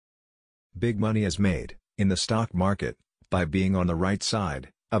Big money is made, in the stock market, by being on the right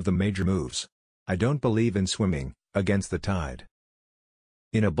side of the major moves. I don't believe in swimming against the tide.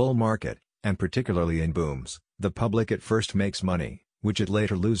 In a bull market, and particularly in booms, the public at first makes money, which it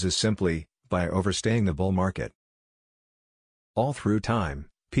later loses simply by overstaying the bull market. All through time,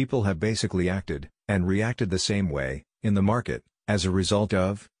 people have basically acted and reacted the same way in the market, as a result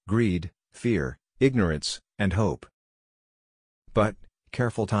of greed, fear, ignorance, and hope. But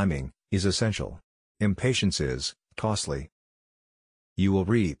careful timing is essential. Impatience is costly. You will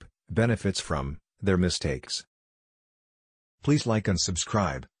reap benefits from their mistakes. Please like and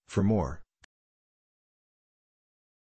subscribe for more.